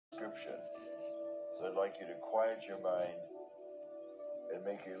So I'd like you to quiet your mind and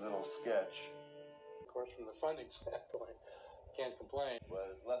make your little sketch. Of course, from the funding standpoint, can't complain.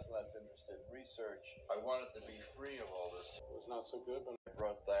 Was less and less interested in research. I wanted to be free of all this. It was not so good, but I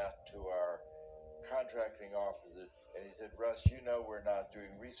brought that to our contracting officer, and he said, Russ, you know we're not doing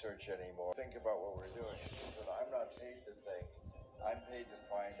research anymore. Think about what we're doing. He said, I'm not paid to think. I'm paid to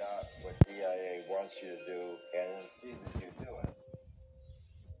find out what DIA wants you to do and then see that you do it.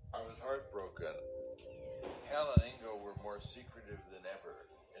 I was heartbroken. Hal and Ingo were more secretive than ever.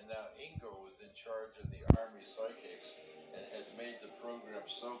 And now Ingo was in charge of the Army psychics and had made the program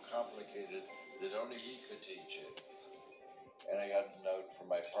so complicated that only he could teach it. And I got a note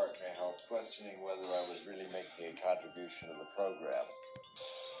from my partner, Hal, questioning whether I was really making a contribution to the program.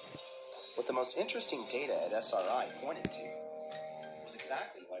 What the most interesting data at SRI pointed to was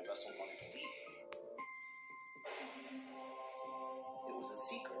exactly why Russell wanted to leave. It was a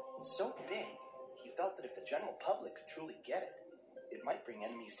secret so big, he felt that if the general public could truly get it, it might bring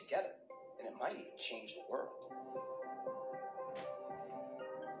enemies together, and it might even change the world.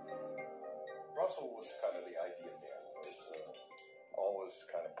 Russell was kind of the idea man, was always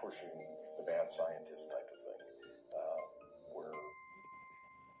kind of pushing the mad scientist type of thing, where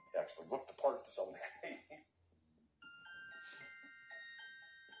he actually looked the part to some degree.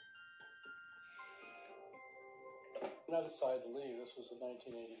 another side to leave. This was in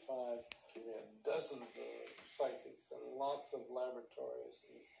 1985. We had dozens of psychics and lots of laboratories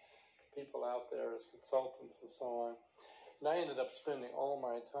and people out there as consultants and so on. And I ended up spending all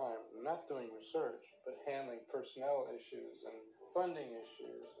my time not doing research, but handling personnel issues and funding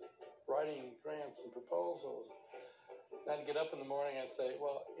issues, and writing grants and proposals. I'd get up in the morning and say,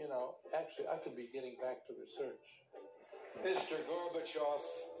 well, you know, actually I could be getting back to research. Mr. Gorbachev,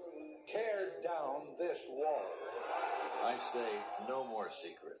 tear down this wall. I say no more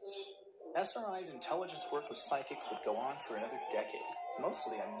secrets. SRI's intelligence work with psychics would go on for another decade,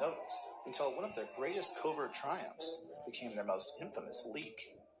 mostly unnoticed, until one of their greatest covert triumphs became their most infamous leak.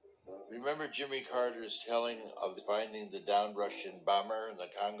 Remember Jimmy Carter's telling of finding the downed Russian bomber in the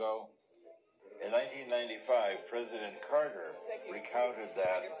Congo? In 1995, President Carter recounted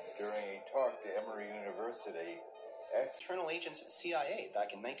that during a talk to Emory University. External agents at CIA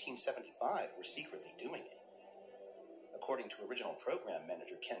back in 1975 were secretly doing it, according to original program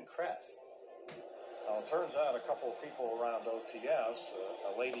manager Ken Kress. Now, it turns out a couple of people around OTS,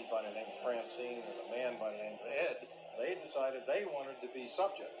 a lady by the name of Francine and a man by the name of Ed, they decided they wanted to be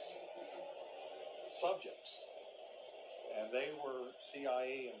subjects. And they were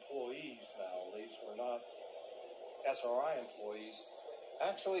CIA employees now. These were not SRI employees.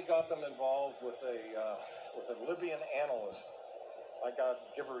 Actually got them involved with a Libyan analyst. I got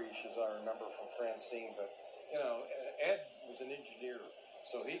gibberish, as I remember, from Francine, but, you know, Ed was an engineer,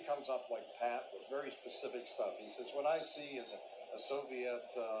 so he comes up like Pat with very specific stuff. He says, what I see is a Soviet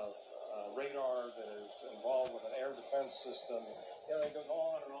radar that is involved with an air defense system. You know, he goes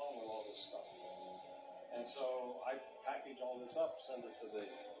on and on with all this stuff. And so I package all this up, send it to the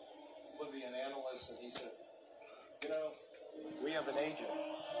Libyan analyst, and he said, you know, we have an agent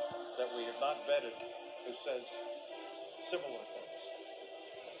that we have not vetted who says similar things.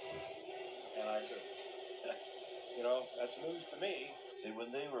 And I said, you know, that's news to me. See,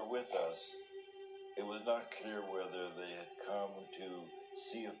 when they were with us, it was not clear whether they had come to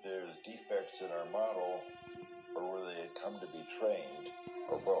see if there's defects in our model or whether they had come to be trained,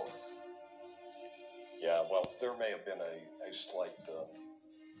 or both. Yeah, well, there may have been a slight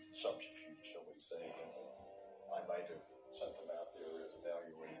subterfuge, shall we say, and I might have sent them out there as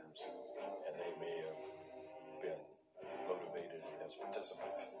evaluators, and they may have been motivated as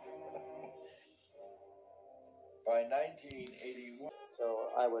participants. By 1981...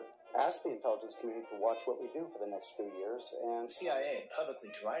 So I would ask the intelligence community to watch what we do for the next few years, and The CIA had publicly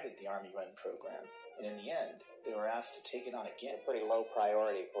derided the Army-run program, and in the end, they were asked to take it on again. it's a pretty low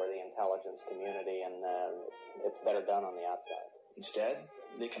priority for the intelligence community, and it's better done on the outside. Instead,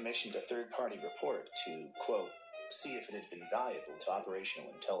 they commissioned a third-party report to, quote, see if it had been valuable to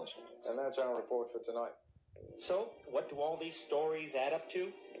operational intelligence. And that's our report for tonight. So, what do all these stories add up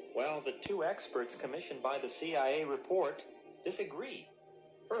to? Well, the two experts commissioned by the CIA report disagree.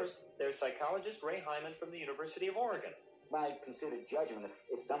 First, there's psychologist Ray Hyman from the University of Oregon. My considered judgment,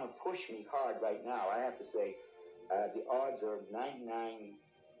 if someone pushed me hard right now, I have to say the odds are 99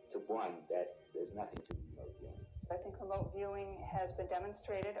 to 1 that there's nothing to remote viewing. I think remote viewing has been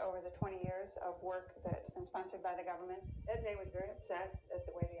demonstrated over the 20 years of work that's been sponsored by the government. Ed Ney was very upset at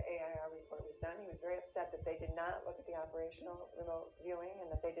the way the AIR report was done. He was very upset that they did not look at the operational remote viewing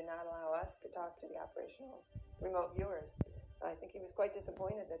and that they did not allow us to talk to the operational remote viewers. I think he was quite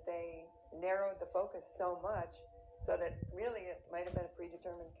disappointed that they narrowed the focus so much so that really it might have been a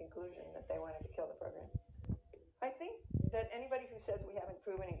predetermined conclusion that they wanted to kill the program. I think that anybody who says we haven't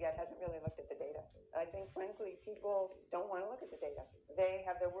proven it yet hasn't really looked at the data. I think, frankly, people don't want to look at the data. They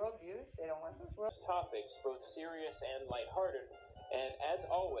have their worldviews. They don't want those worldviews. Topics, both serious and lighthearted. And as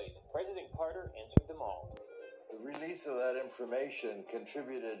always, President Carter answered them all. The release of that information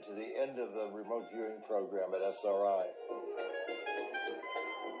contributed to the end of the remote viewing program at SRI.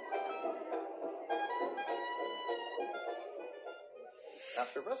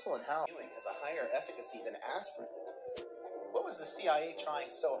 After Russell and Howe viewing has a higher efficacy than aspirin, what was the CIA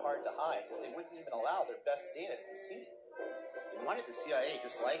trying so hard to hide that they wouldn't even allow their best data to be seen? And why did the CIA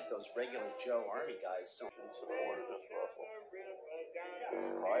dislike those regular Joe Army guys so supported this Russell?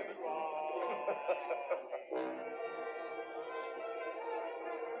 Private.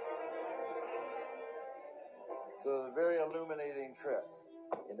 So a very illuminating trip.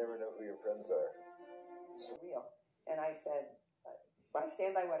 You never know who your friends are. It's real. And I said, I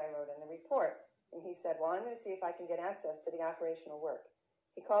stand by what I wrote in the report. And he said, well, I'm going to see if I can get access to the operational work.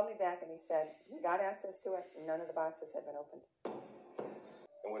 He called me back and he said, you got access to it? None of the boxes had been opened.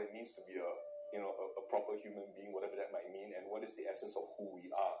 And what it means to be a proper human being, whatever that might mean, and what is the essence of who we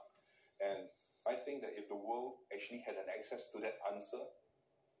are. And I think that if the world actually had an access to that answer,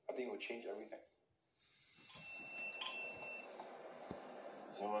 I think it would change everything.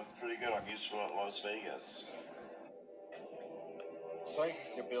 So it looked pretty good. I'm useful at Las Vegas.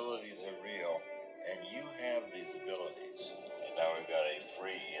 Psychic abilities are real, and you have these abilities. And now we've got a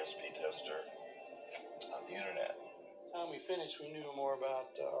free ESP tester on the internet. By the time we finished, we knew more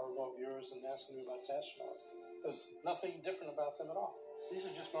about our remote viewers than NASA knew about its astronauts. There's nothing different about them at all. These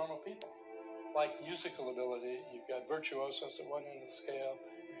are just normal people. Like musical ability, you've got virtuosos at one end of the scale,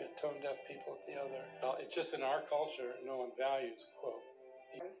 you've got tone-deaf people at the other. It's just in our culture, no one values, quote.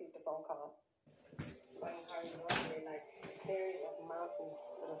 I received a phone call. Like a series of mountains,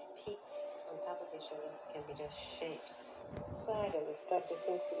 little peaks on top of each other can be just shapes. Spiders start to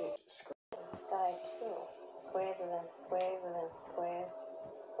think to be sky too. Squares within squares within squares,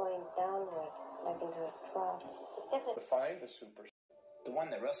 going downward like into a trough. Define the super. The one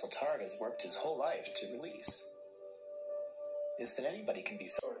that Russell Targ has worked his whole life to release is that anybody can be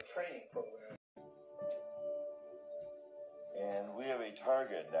Sort of training program. And we have a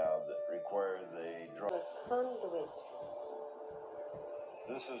target now that requires a drone. Conduit.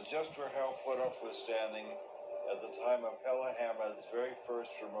 This is just where Hal Puthoff was standing at the time of Hella Hammond's very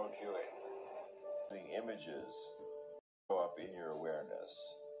first remote viewing. The images go up in your awareness.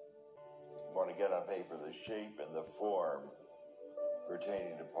 You want to get on paper the shape and the form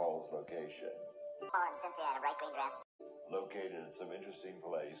pertaining to Paul's location. Paul and Cynthia in a bright green dress. Located in some interesting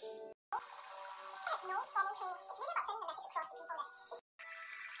place. No formal training. It's really about sending the message across to people that...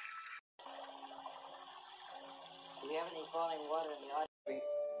 Do we have any falling water in the audience?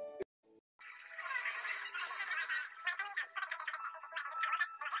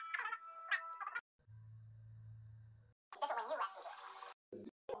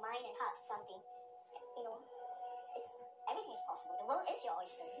 Mind and heart to something. You know, everything is possible. The world is your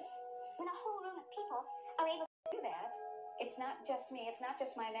oyster. When a whole room of people are able to do that, it's not just me, it's not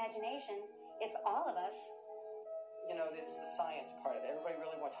just my imagination, it's all of us. You know, it's the science part of it. Everybody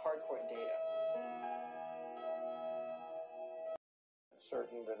really wants hardcore data.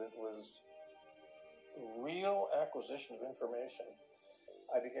 Certain that it was real acquisition of information.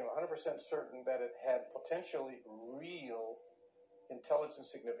 I became 100% certain that it had potentially real intelligence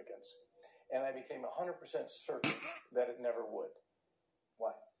significance. And I became 100% certain that it never would.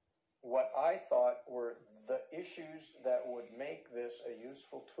 Why? What I thought were the issues that would make this a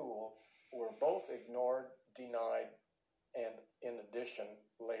useful tool were both ignored, denied, and in addition,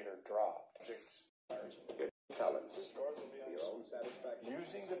 later dropped.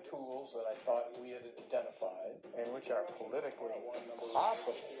 Using the tools that I thought we had identified, and which are politically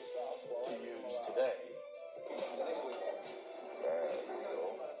possible to use today.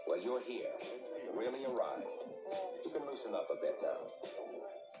 Well, you're here. You really arrived. You can loosen up a bit now.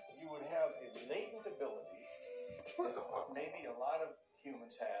 You would have a latent ability, maybe a lot of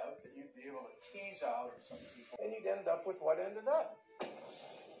humans have, that you'd be able to tease out of some people, and you'd end up with what ended up.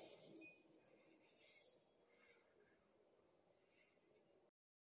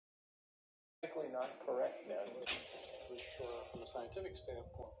 Not correct then, Which, from a scientific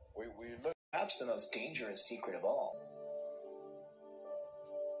standpoint. We look. Perhaps the most dangerous secret of all